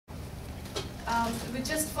With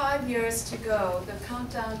just 5 years to go, the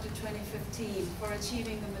countdown to 2015 for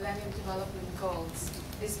achieving the Millennium Development Goals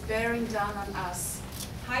is bearing down on us,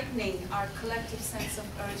 heightening our collective sense of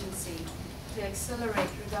urgency to accelerate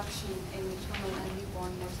reduction in maternal and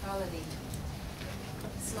newborn mortality.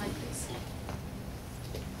 Slide, please.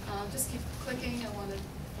 Just keep clicking. I want to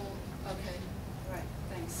pull. Okay, right,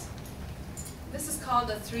 thanks. This is called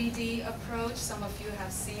the 3D approach. Some of you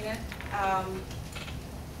have seen it.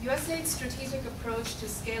 USAID's strategic approach to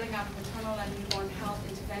scaling up maternal and newborn health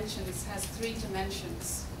interventions has 3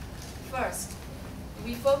 dimensions. First,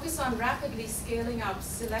 we focus on rapidly scaling up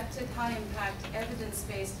selected high-impact,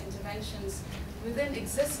 evidence-based interventions within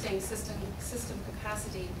existing system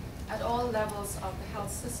capacity at all levels of the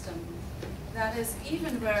health system. That is,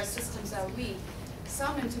 even where systems are weak,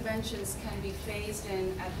 some interventions can be phased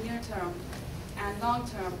in at near-term and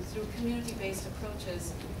long-term through community-based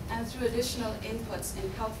approaches and through additional inputs in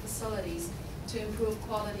health facilities to improve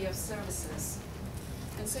quality of services.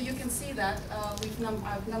 And so you can see that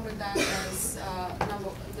I've numbered that as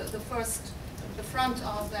the front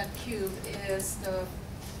of that cube is the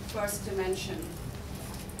first dimension.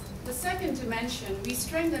 The second dimension, we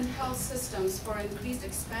strengthen health systems for increased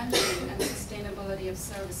expansion and sustainability of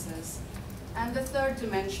services. And the third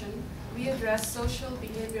dimension, we address social,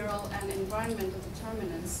 behavioral, and environmental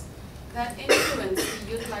determinants that influence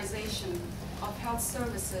the utilization of health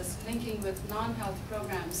services linking with non-health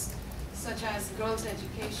programs such as girls'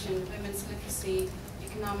 education, women's literacy,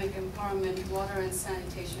 economic empowerment, water and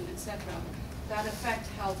sanitation, etc., that affect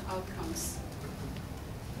health outcomes.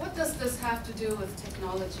 What does this have to do with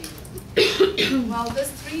technology? Well,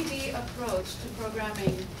 this 3D approach to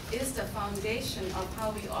programming is the foundation of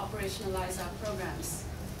how we operationalize our programs.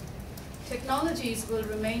 Technologies will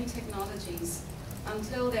remain technologies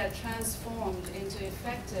until they're transformed into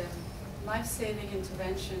effective, life-saving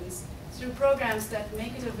interventions through programs that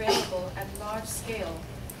make it available at large scale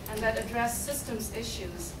and that address systems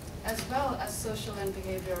issues as well as social and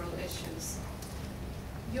behavioral issues.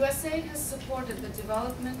 USAID has supported the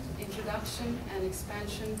development, introduction, and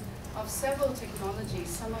expansion of several technologies,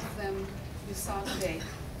 some of them you saw today,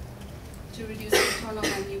 to reduce maternal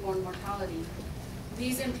and newborn mortality.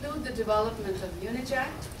 These include the development of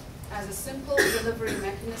UNIJACT as a simple delivery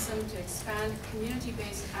mechanism to expand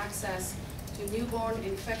community-based access to newborn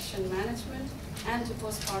infection management and to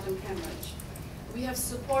postpartum hemorrhage. We have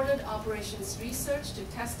supported operations research to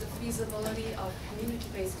test the feasibility of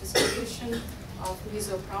community-based distribution of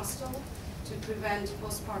misoprostol to prevent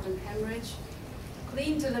postpartum hemorrhage,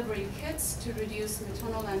 clean delivery kits to reduce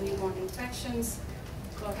maternal and newborn infections,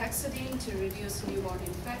 chlorhexidine to reduce newborn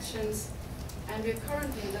infections, and we're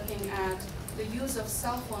currently looking at the use of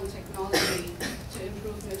cell phone technology to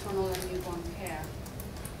improve maternal and newborn care.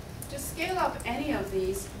 To scale up any of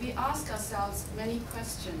these, we ask ourselves many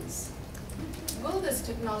questions. Will this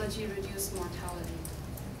technology reduce mortality?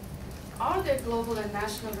 Are there global and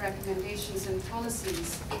national recommendations and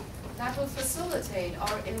policies that will facilitate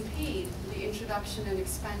or impede the introduction and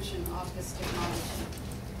expansion of this technology?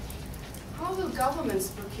 How will governments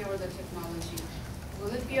procure the technology?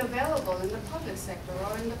 Will it be available in the public sector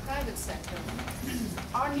or in the private sector?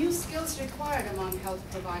 Are new skills required among health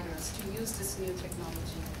providers to use this new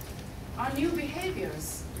technology? Are new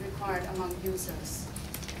behaviors required among users?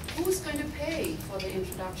 Who's going to pay for the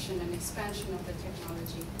introduction and expansion of the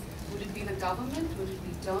technology? Would it be the government? Would it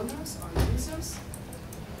be donors or users?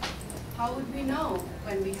 How would we know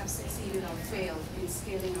when we have succeeded or failed in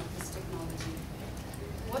scaling up this technology?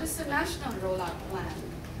 What is the national rollout plan?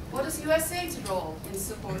 What is USAID's role in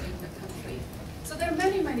supporting the country? So there are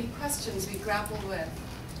many, many questions we grapple with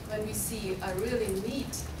when we see a really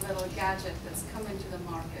neat little gadget that's come into the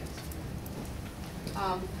market.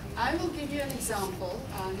 I will give you an example.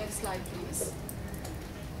 Next slide, please.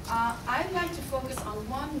 I'd like to focus on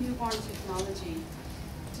one newborn technology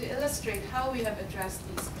to illustrate how we have addressed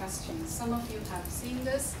these questions. Some of you have seen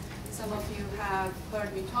this. Some of you have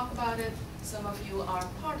heard me talk about it. Some of you are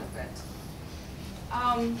part of it.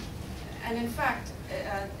 And in fact,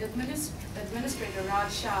 Administrator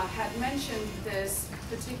Raj Shah had mentioned this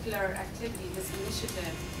particular activity, this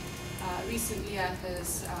initiative, recently at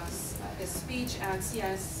his speech at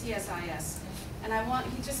CSIS. And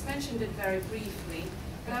he just mentioned it very briefly,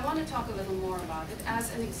 but I want to talk a little more about it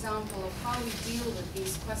as an example of how we deal with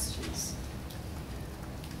these questions.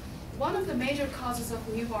 One of the major causes of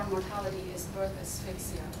newborn mortality is birth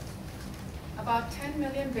asphyxia. About 10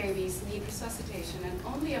 million babies need resuscitation, and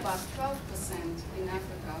only about 12% in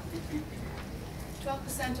Africa,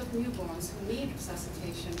 12% of newborns who need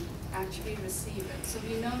resuscitation actually receive it. So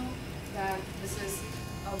we know that this is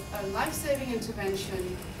a life-saving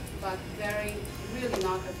intervention but really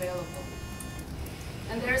not available.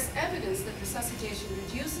 And there is evidence that resuscitation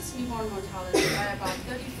reduces newborn mortality by about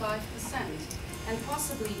 35% and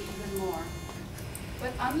possibly even more.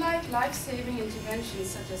 But unlike life-saving interventions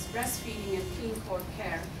such as breastfeeding and clean cord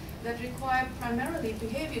care that require primarily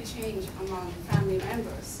behavior change among family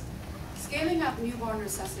members, scaling up newborn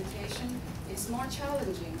resuscitation is more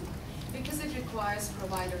challenging because it requires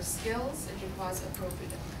provider skills, it requires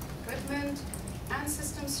appropriate equipment, and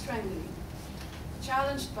system strengthening.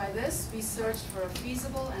 Challenged by this, we searched for a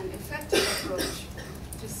feasible and effective approach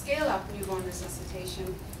to scale up newborn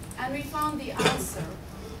resuscitation, and we found the answer.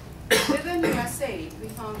 Within USAID, we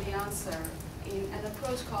found the answer in an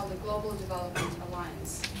approach called the Global Development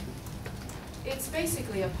Alliance. It's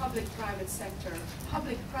basically a public-private sector,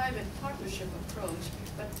 public-private partnership approach,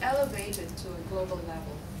 but elevated to a global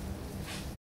level.